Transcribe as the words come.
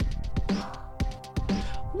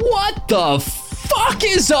What the fuck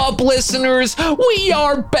is up, listeners? We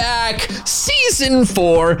are back, season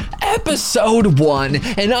 4, episode 1,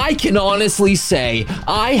 and I can honestly say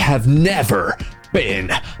I have never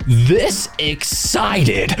been this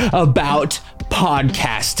excited about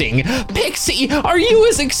podcasting. Pixie, are you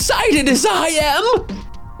as excited as I am?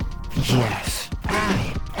 Yes,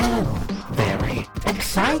 I am very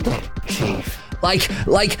excited, Chief. I'm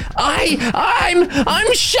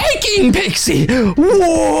shaking, Pixie.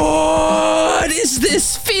 What is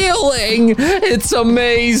this feeling? It's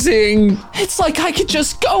amazing. It's like I could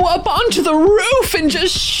just go up onto the roof and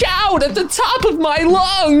just shout at the top of my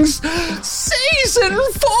lungs. Season 4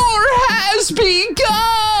 has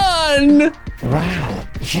begun. Wow,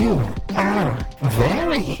 you are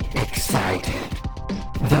very excited.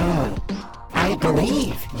 Though, I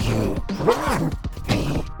believe you will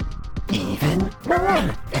be even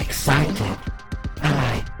more excited.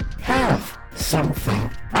 I have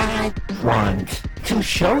something I want to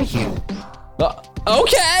show you.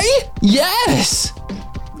 Okay, yes.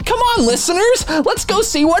 Come on, listeners, let's go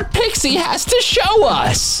see what Pixie has to show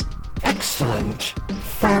us. Excellent.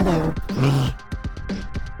 Follow me.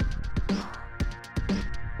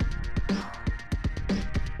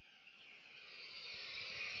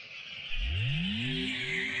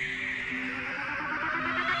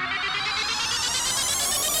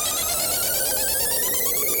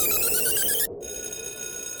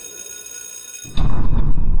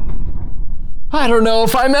 I don't know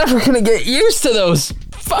if I'm ever gonna get used to those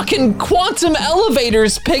fucking quantum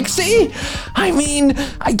elevators, Pixie. I mean,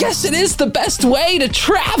 I guess it is the best way to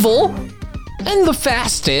travel and the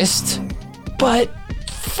fastest, but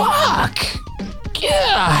fuck.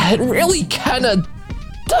 Yeah, it really kinda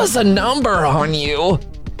does a number on you.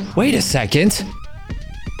 Wait a second.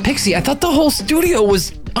 Pixie, I thought the whole studio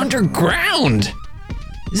was underground.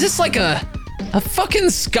 Is this like a fucking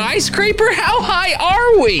skyscraper? How high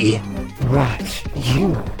are we? What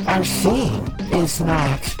you are seeing is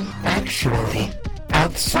not actually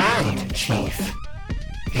outside, Chief.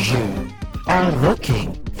 You are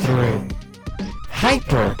looking through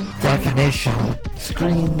hyper-definition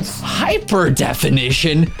screens.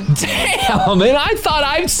 Hyper-definition? Damn, and I thought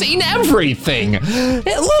I'd seen everything.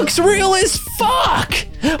 It looks real as fuck.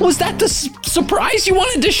 Was that the surprise you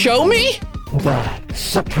wanted to show me? The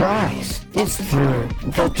surprise is through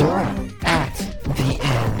the door at the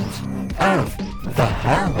end of the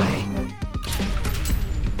hallway.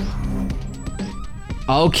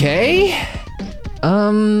 Okay.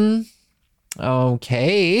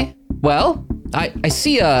 Okay. Well, I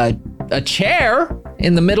see a chair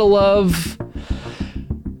in the middle of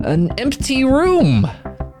an empty room.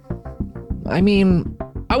 I mean,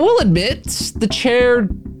 I will admit, the chair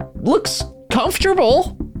looks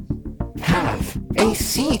comfortable. Have a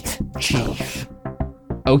seat, Chief.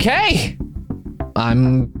 Okay.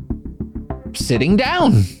 I'm sitting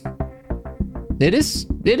down. It is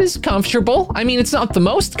comfortable. I mean, it's not the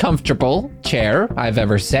most comfortable chair I've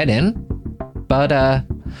ever sat in, but I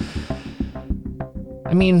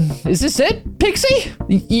mean, is this it, Pixie?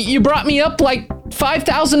 You brought me up like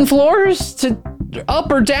 5,000 floors to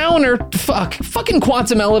up or down or fucking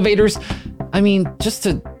quantum elevators. I mean, just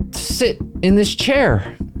to sit in this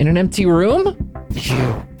chair in an empty room?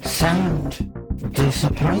 You sound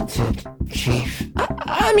disappointed, Chief.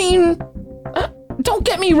 I mean, don't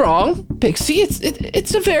get me wrong, Pixie.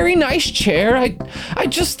 It's a very nice chair. I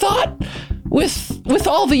just thought with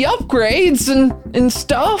all the upgrades and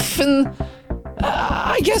stuff, and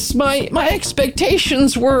I guess my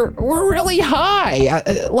expectations were really high,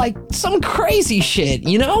 like some crazy shit,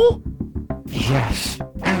 you know? Yes,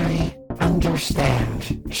 I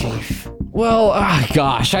understand, Chief. Well,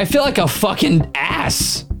 gosh, I feel like a fucking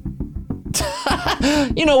ass.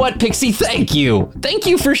 You know what, Pixie? Thank you. Thank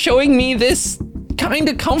you for showing me this kind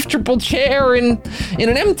of comfortable chair in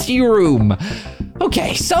an empty room.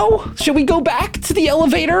 Okay, so should we go back to the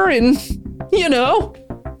elevator and, you know,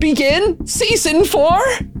 begin season 4,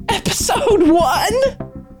 episode 1?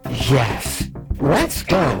 Yes, let's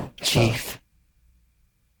go, Chief.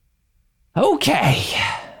 Okay,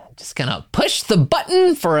 just gonna push the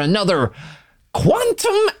button for another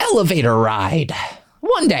quantum elevator ride.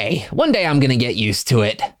 One day I'm gonna get used to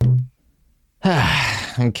it.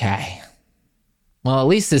 Okay. Well, at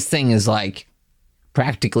least this thing is like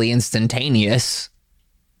practically instantaneous.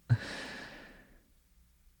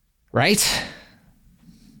 Right?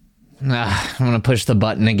 I'm gonna push the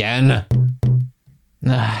button again.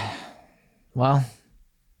 Well,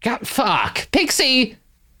 God, fuck. Pixie,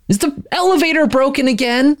 is the elevator broken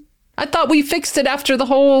again? I thought we fixed it after the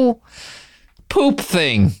whole poop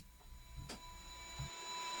thing.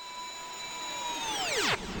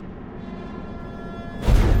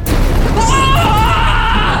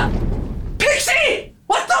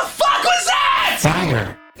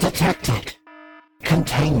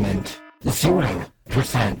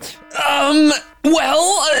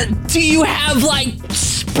 Do you have, like,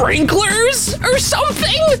 sprinklers or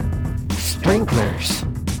something? Sprinklers?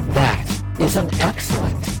 That is an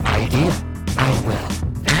excellent idea. I will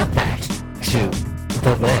add that to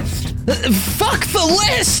the list. Fuck the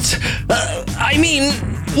list!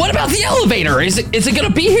 What about the elevator? Is it gonna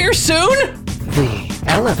be here soon? The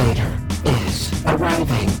elevator is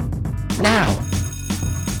arriving now.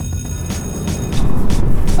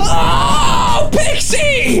 Oh,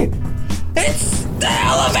 Pixie! The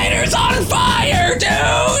elevator's on fire,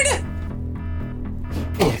 dude!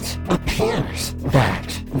 It appears that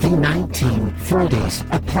the 1940s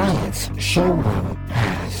appliance showroom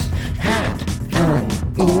has had an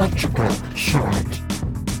electrical short.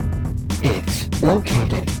 It's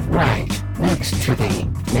located right next to the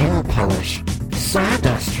nail polish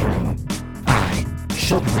sawdust room. I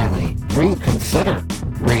should really reconsider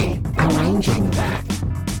rearranging that.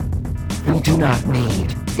 We do not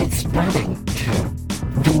need it spreading to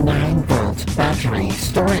the 9-volt battery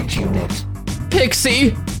storage unit.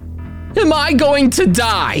 Pixie, am I going to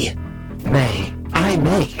die? May I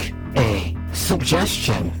make a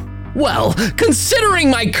suggestion? Well, considering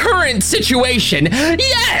my current situation,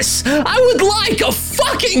 yes! I would like a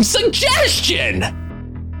fucking suggestion!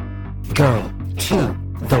 Go to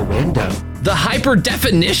the window. The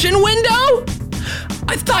hyper-definition window?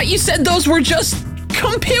 I thought you said those were just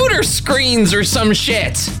computer screens or some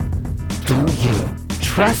shit. Do you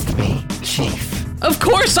trust me, Chief? Of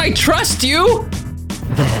course I trust you!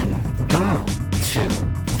 Then go to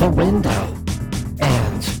the window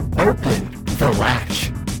and open the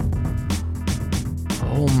latch.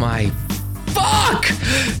 Oh my fuck!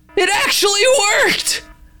 It actually worked!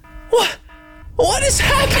 What is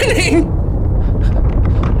happening?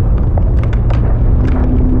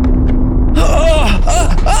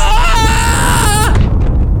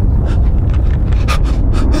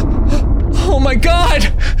 Oh my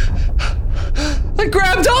god! I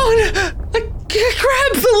grabbed on! I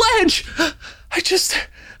grabbed the ledge!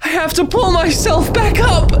 I have to pull myself back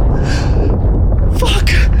up! Fuck!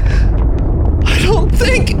 I don't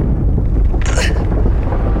think...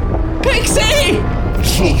 Pixie!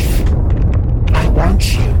 Chief, I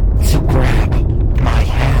want you to grab my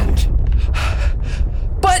hand.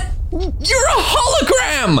 But you're a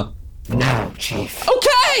hologram! No, Chief.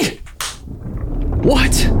 Okay!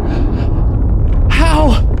 What?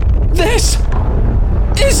 How? This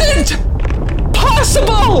isn't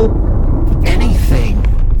possible! Anything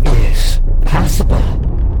is possible.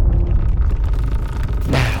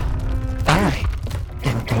 Now, I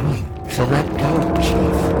am going to let go,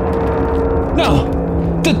 Chief. No!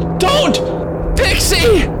 Don't!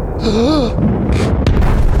 Pixie!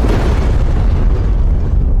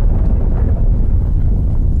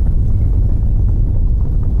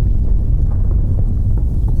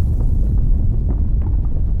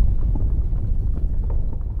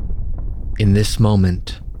 In this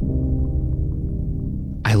moment,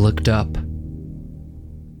 I looked up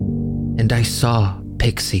and I saw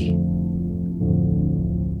Pixie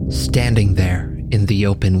standing there in the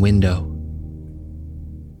open window.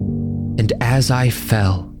 And as I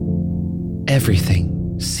fell,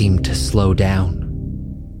 everything seemed to slow down.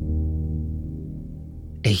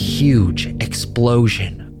 A huge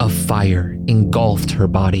explosion of fire engulfed her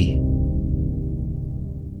body.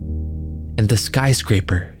 And the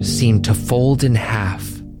skyscraper seemed to fold in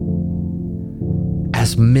half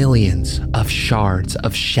as millions of shards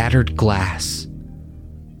of shattered glass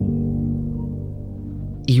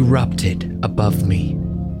erupted above me.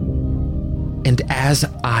 And as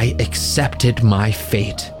I accepted my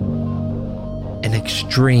fate, an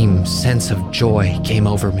extreme sense of joy came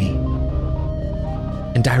over me.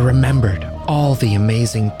 And I remembered all the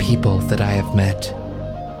amazing people that I have met,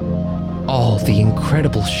 all the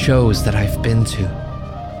incredible shows that I've been to,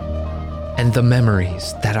 and the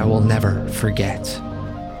memories that I will never forget.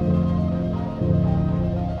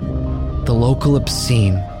 The local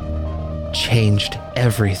obscene changed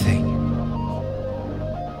everything,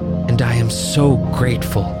 and I am so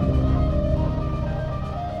grateful.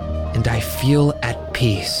 And I feel at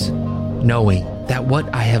peace knowing that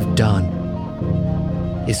what I have done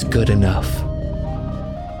is good enough.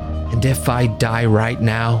 And if I die right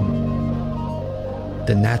now,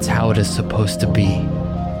 then that's how it is supposed to be.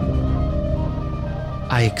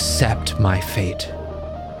 I accept my fate.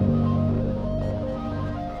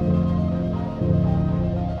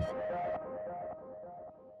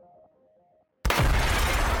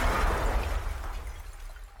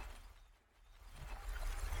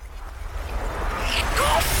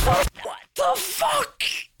 What the fuck?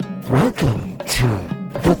 Welcome to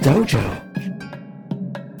the Dojo.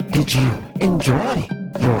 Did you enjoy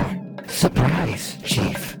your surprise,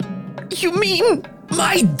 Chief. You mean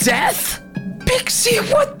my death? Pixie,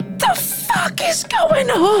 what the fuck is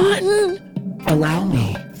going on? Allow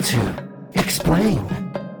me to explain.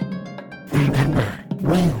 Remember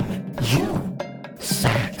when you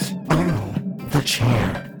sat on the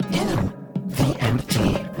chair in the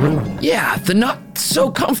empty room? Yeah, the not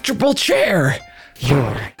so comfortable chair.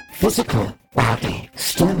 Your physical body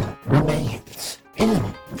still remains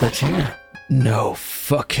in the chair. No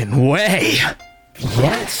fucking way.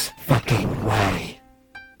 Yes, fucking way.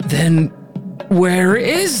 Then where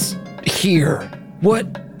is here?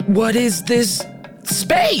 What is this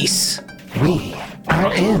space? We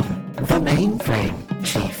are in the mainframe,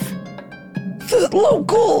 Chief. The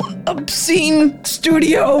local obscene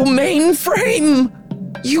studio mainframe?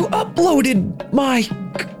 You uploaded my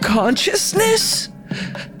consciousness?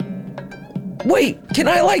 Wait, can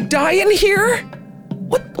I die in here?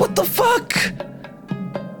 What the fuck?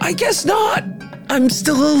 I guess not. I'm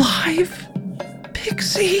still alive.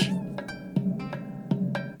 Pixie.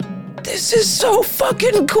 This is so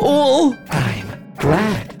fucking cool. I'm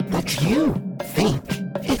glad that you think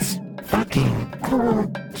it's fucking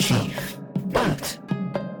cool, Chief. But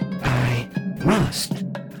I must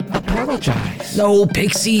apologize. No,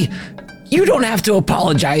 Pixie, you don't have to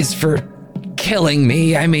apologize for killing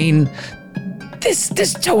me. I mean,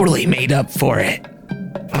 this totally made up for it.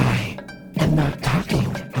 I am not talking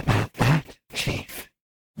about that, Chief.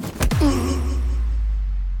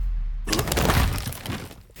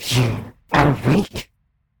 You are weak.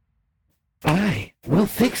 I will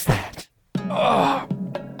fix that. Oh,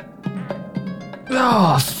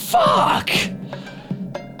 fuck!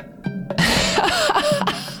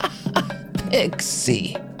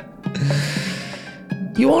 Pixie.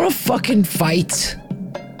 You wanna fucking fight?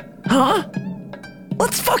 Huh?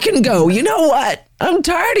 Let's fucking go. You know what? I'm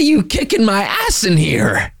tired of you kicking my ass in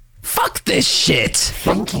here. Fuck this shit.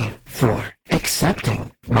 Thank you for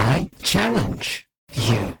accepting my challenge.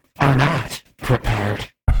 You are not prepared.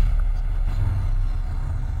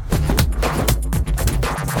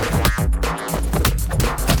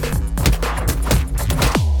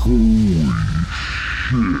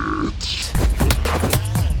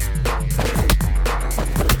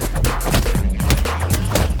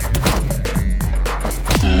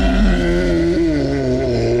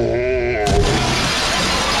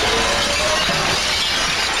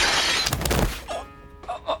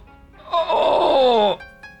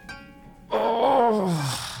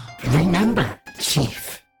 Remember,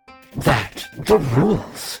 Chief, that the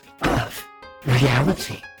rules of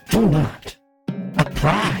reality do not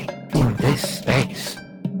apply in this space.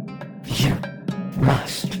 You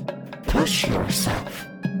must push yourself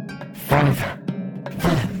farther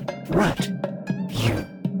than what you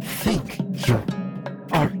think you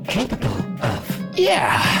are capable of.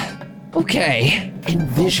 Yeah, okay.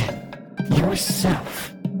 Envision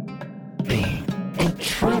yourself being a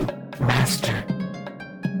true master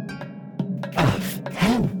of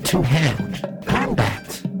hand-to-hand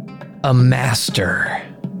combat. A master.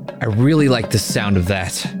 I really like the sound of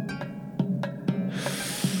that.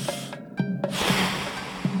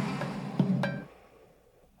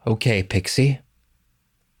 Okay, Pixie.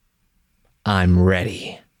 I'm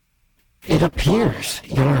ready. It appears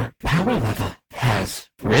your power level has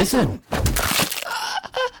risen.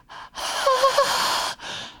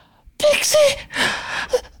 Pixie!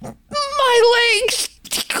 My legs!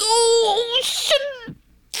 Oh,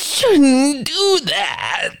 shouldn't do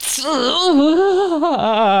that.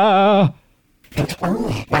 But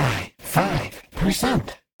only by 5%.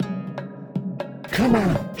 Come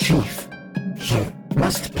on, Chief. You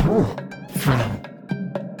must pull from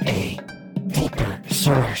a deeper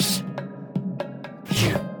source.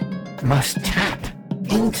 You must tap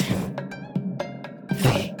into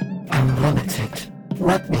the unlimited.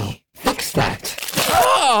 Let me fix that.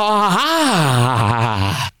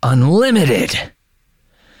 Unlimited.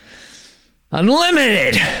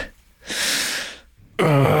 Unlimited.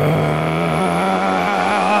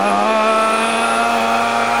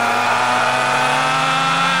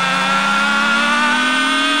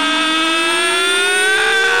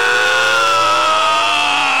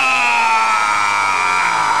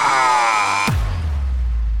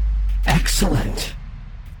 Excellent.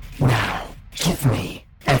 Now, give me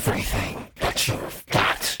everything that you've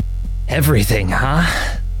got. Everything, huh?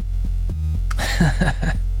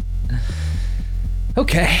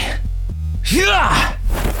 Okay. Yeah!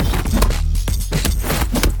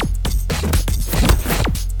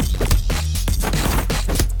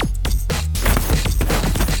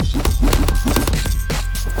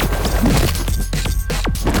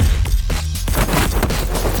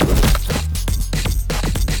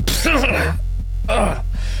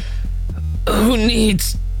 Who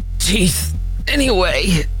needs teeth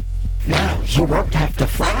anyway? Now you won't have to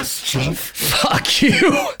floss, Chief. Fuck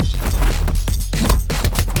you!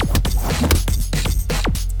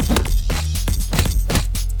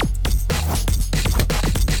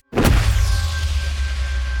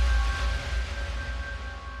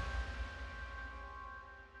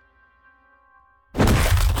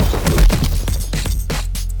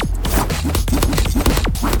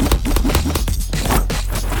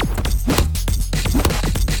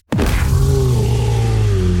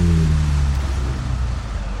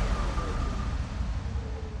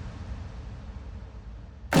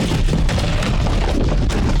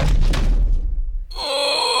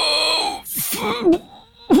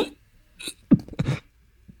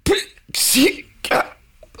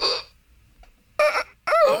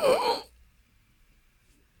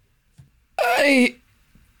 I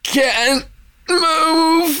can't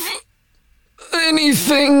move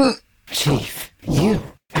anything. Chief, you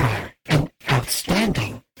are an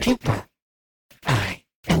outstanding pupil. I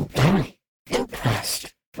am very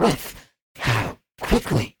impressed with how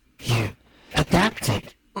quickly you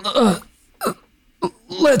adapted.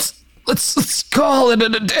 Let's call it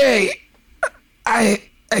a day.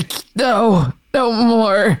 No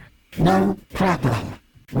more. No problem.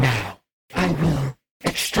 Now, I will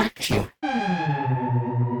extract you.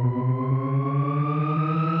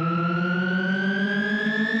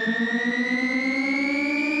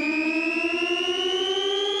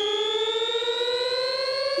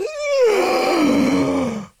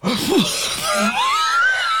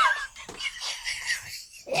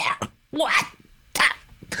 What?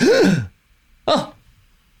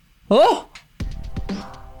 Oh!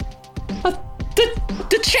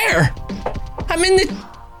 The chair! I'm in the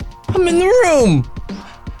room!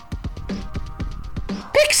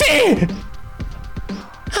 Pixie! I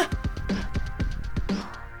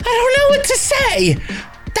don't know what to say!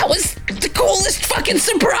 That was the coolest fucking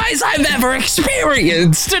surprise I've ever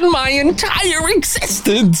experienced in my entire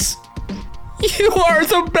existence! You are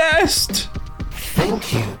the best!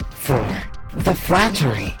 Thank you for the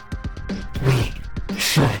flattery. We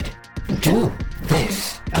should do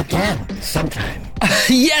this again sometime.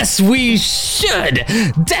 Yes, we should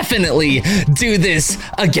definitely do this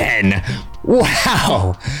again.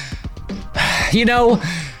 Wow. You know,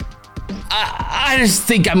 I just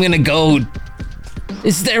think I'm gonna go.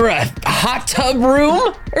 Is there a hot tub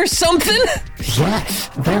room or something? Yes,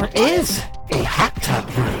 there is a hot tub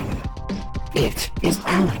room. It is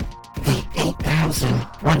on the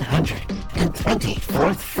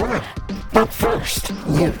 8,124th floor. But first,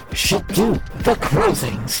 you should do the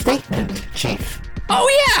closing statement, Chief. Oh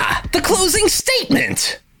yeah, the closing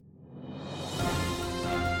statement.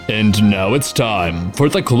 And now it's time for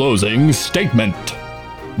the closing statement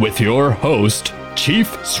with your host,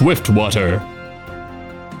 Chief Swiftwater.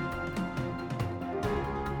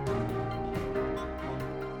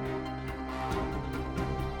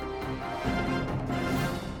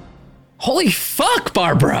 Holy fuck,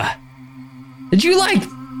 Barbara. Did you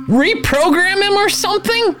reprogram him or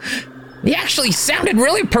something? He actually sounded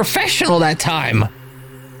really professional that time.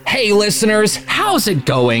 Hey listeners, how's it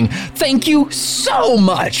going? Thank you so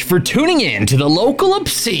much for tuning in to the Local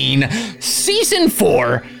Obscene Season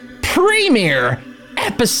 4 Premiere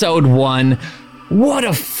Episode 1. What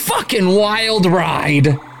a fucking wild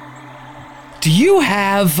ride. Do you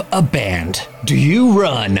have a band? Do you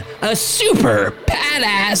run a super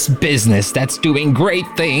badass business that's doing great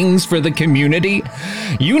things for the community?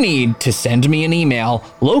 You need to send me an email,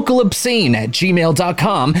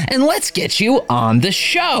 localobscene@gmail.com, and let's get you on the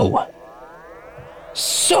show.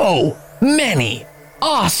 So many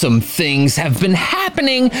awesome things have been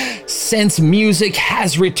happening since music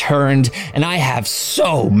has returned, and I have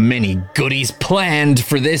so many goodies planned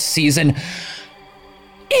for this season.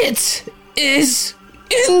 It is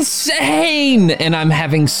insane, and I'm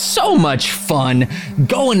having so much fun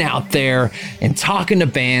going out there and talking to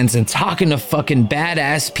bands and talking to fucking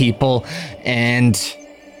badass people, and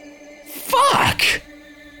fuck,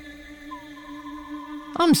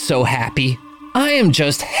 I'm so happy. I am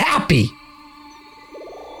just happy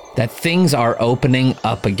that things are opening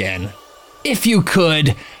up again. If you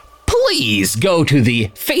could, please go to the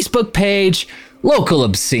Facebook page, Local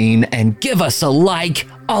Obscene, and give us a like.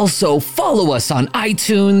 Also, follow us on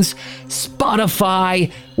iTunes,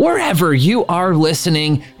 Spotify, wherever you are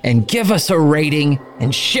listening, and give us a rating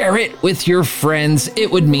and share it with your friends. It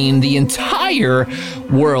would mean the entire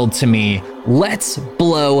world to me. Let's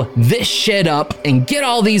blow this shit up and get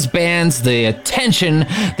all these bands the attention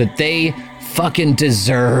that they fucking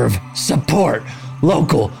deserve. Support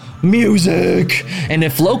local music. And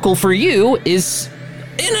if local for you is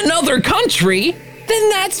in another country, then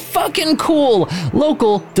that's fucking cool.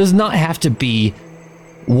 Local does not have to be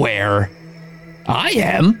where I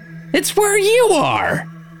am. It's where you are.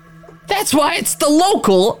 That's why it's the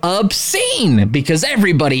local obscene, because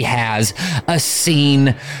everybody has a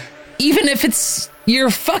scene, even if it's your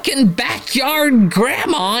fucking backyard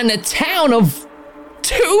grandma in a town of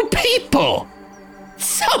 2 people.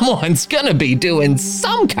 Someone's gonna be doing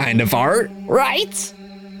some kind of art, right?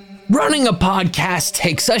 Running a podcast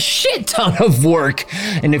takes a shit ton of work,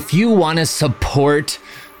 and if you want to support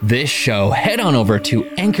this show, head on over to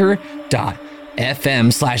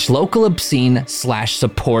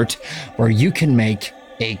anchor.fm/localobscene/support, where you can make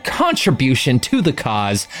a contribution to the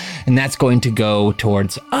cause, and that's going to go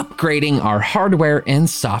towards upgrading our hardware and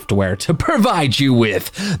software to provide you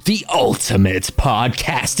with the ultimate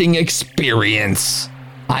podcasting experience.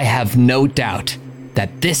 I have no doubt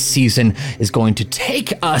that this season is going to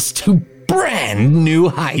take us to brand new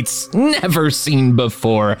heights never seen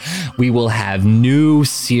before. We will have new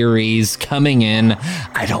series coming in.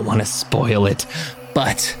 I don't want to spoil it,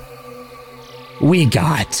 but we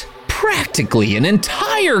got practically an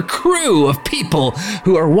entire crew of people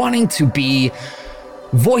who are wanting to be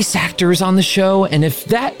voice actors on the show. And if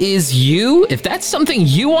that is you, if that's something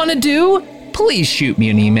you want to do, please shoot me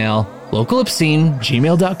an email.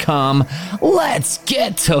 localobscene@gmail.com. Let's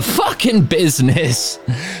get to fucking business.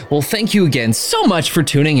 Well, thank you again so much for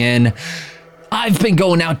tuning in. I've been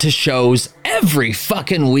going out to shows every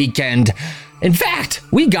fucking weekend. In fact,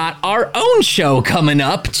 we got our own show coming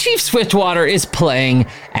up. Chief Swiftwater is playing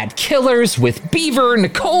at Killers with Beaver,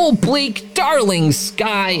 Nicole Bleak, Darling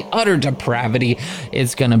Sky, Utter Depravity.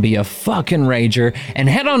 It's gonna be a fucking rager. And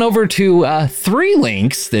head on over to 3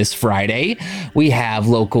 Links this Friday. We have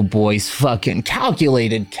Local Boys fucking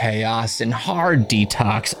Calculated Chaos and Hard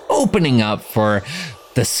Detox opening up for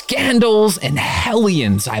the Scandals and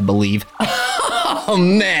Hellions, I believe. Oh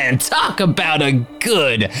man, talk about a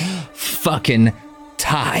good fucking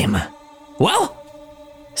time. Well,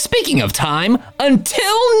 speaking of time,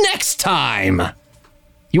 until next time.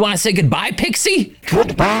 You want to say goodbye, Pixie?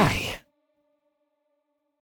 Goodbye.